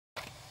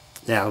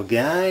Now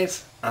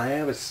guys, I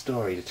have a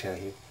story to tell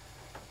you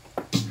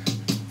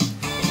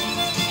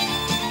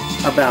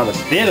about a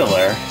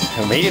fiddler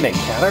who made an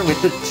encounter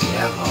with the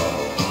devil.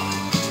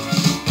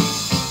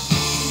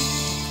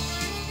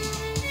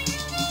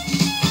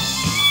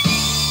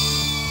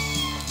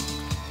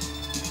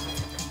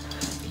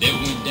 The devil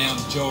went down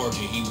to Georgia.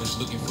 He was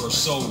looking for a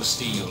soul to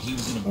steal. He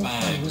was in a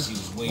bind because he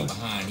was way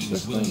behind. He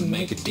was willing to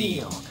make a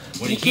deal.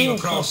 When he came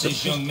across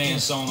this young man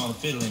sawing on the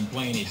fiddle and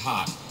playing it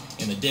hot,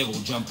 and the devil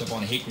jumped up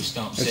on a hickory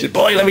stump and said,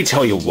 "Boy, let me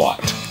tell you what.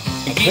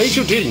 In case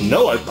you didn't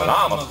know it, but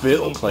I'm a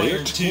fiddle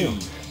player too.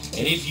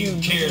 And if you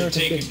care to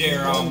take a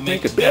dare, I'll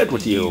make a bet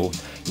with you.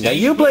 Now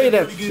you play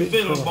that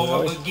fiddle,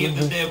 boy, but give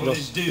the devil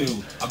his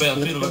due. I bet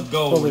a fiddle of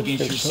gold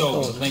against your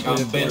soul. I think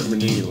I'm better than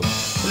you."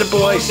 The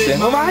boy said,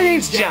 "Well, my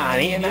name's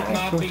Johnny, and it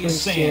might be a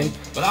sin,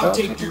 but I'll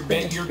take your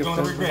bet. You're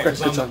gonna regret,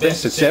 'cause I'm the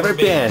best it's ever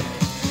been."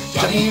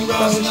 Johnny,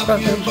 rising up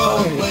your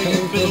bum, play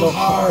your fiddle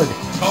hard.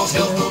 Cause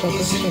hell's broke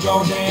loose in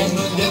Georgia and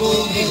the devil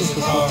deals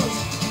the cards.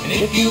 And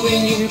if you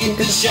win, you get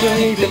the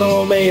shiny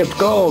fiddle made of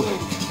gold.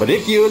 But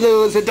if you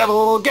lose, the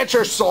devil will get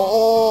your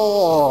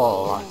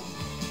soul.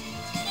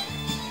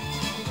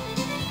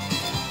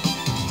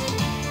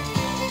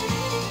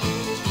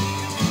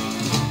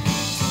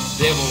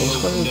 Devil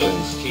opened up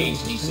his cage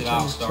and he said,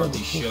 "I'll start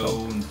this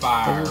show," and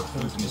fire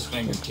flew from his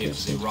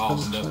fingertips and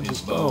rosined up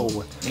his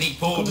bow. And he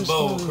pulled the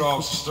bow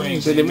across the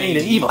strings and it made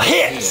an evil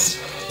hiss.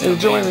 And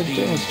joined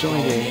in.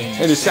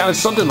 And it sounded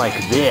something like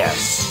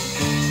this.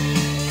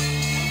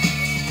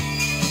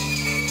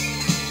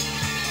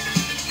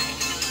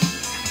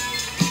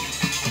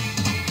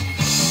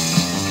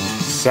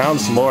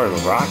 Sounds more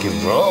rock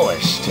and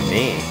rollish to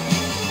me.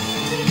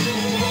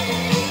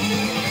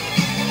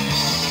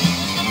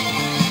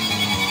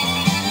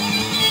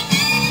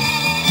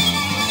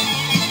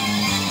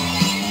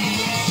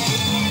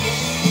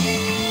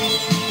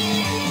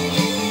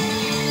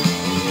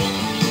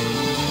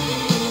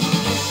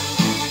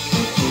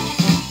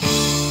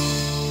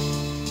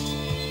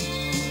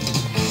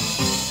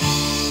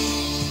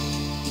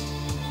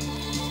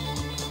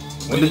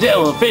 When the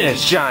devil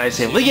finished, Johnny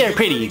said, "Well, you're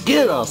pretty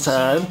good, old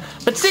son,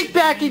 but sit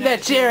back in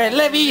that chair and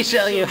let me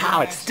show you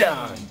how it's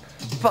done."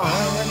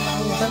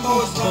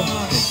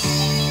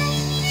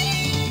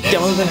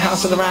 Devil's in the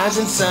house of the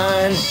rising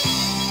sun.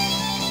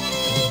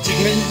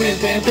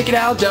 Picking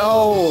out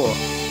dough.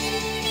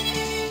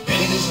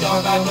 And this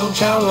dog I no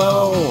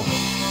cello.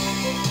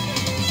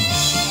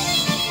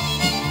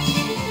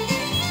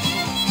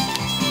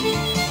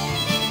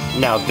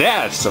 Now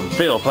that's some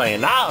fiddle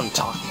playing I'm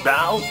talking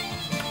about.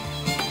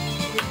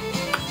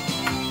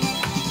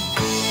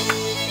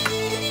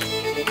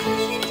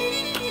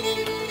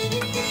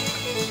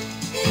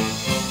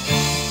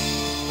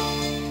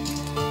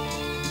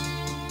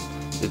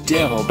 The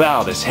devil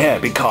bowed his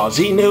head because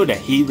he knew that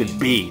he would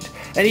beat.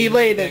 And he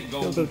laid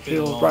the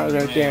fiddle right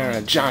there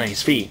at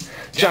Johnny's feet.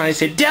 Johnny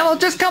said, "Devil,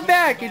 just come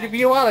back if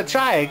you want to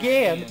try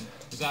again."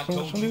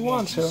 Only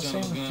once, he'll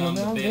say,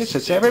 "No, this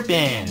has ever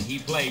been."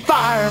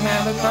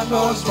 Fireman, the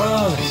thunder's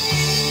run.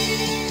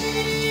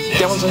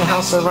 Devil's in the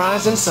house of the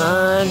rising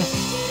sun.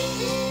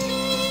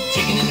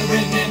 Chicken in the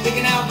red man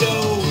picking out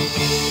dough.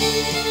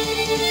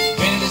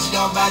 When this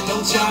dog bite,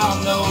 don't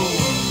y'all know?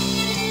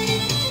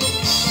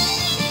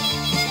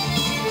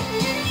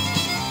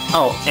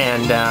 Oh,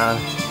 and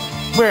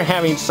we're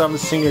having some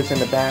singers in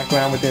the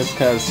background with this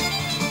because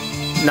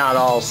not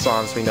all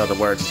songs we know the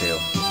words to.